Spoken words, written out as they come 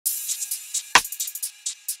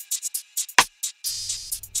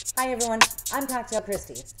Hi everyone, I'm Cocktail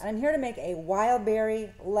Christy, and I'm here to make a wild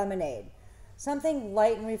berry lemonade. Something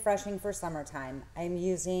light and refreshing for summertime. I'm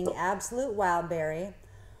using Absolut Wildberry,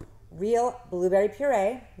 real blueberry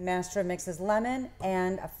puree, Master of Mixes lemon,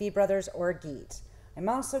 and a Fee Brothers Orgeat. I'm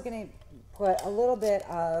also going to put a little bit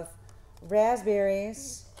of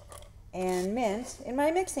raspberries and mint in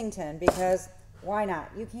my mixing tin because why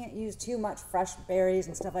not? You can't use too much fresh berries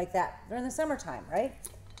and stuff like that during the summertime, right?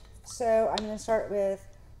 So I'm going to start with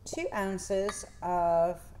 2 ounces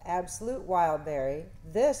of Absolut Wildberry.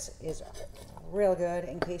 This is real good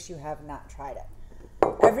in case you have not tried it.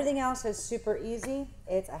 Everything else is super easy.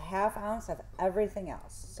 It's a 1/2 ounce of everything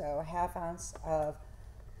else. So a 1/2 ounce of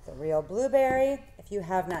the real blueberry. If you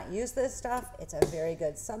have not used this stuff, it's a very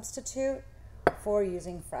good substitute for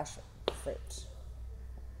using fresh fruit.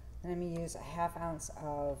 Then I'm going to use a 1/2 ounce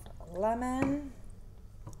of lemon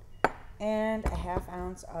and a 1/2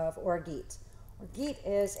 ounce of Orgeat. Orgeat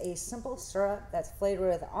is a simple syrup that's flavored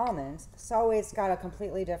with almonds. It's always got a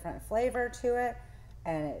completely different flavor to it,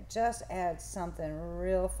 and it just adds something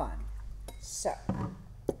real fun. So,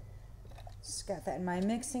 just got that in my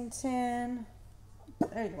mixing tin.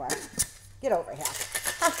 There you are. Get over here.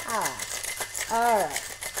 All right.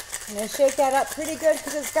 I'm going to shake that up pretty good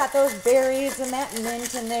because it's got those berries and that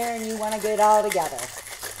mint in there, and you want to get it all together.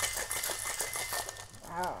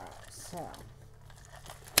 All right, so.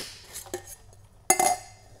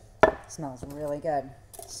 Smells really good.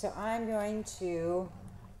 So I'm going to,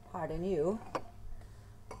 pardon you,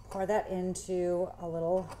 pour that into a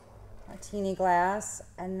little martini glass,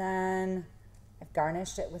 and then I've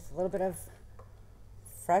garnished it with a little bit of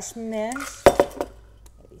fresh mint.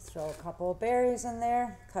 Maybe throw a couple of berries in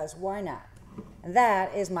there, because why not? And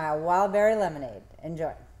that is my wild berry lemonade.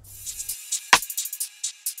 Enjoy.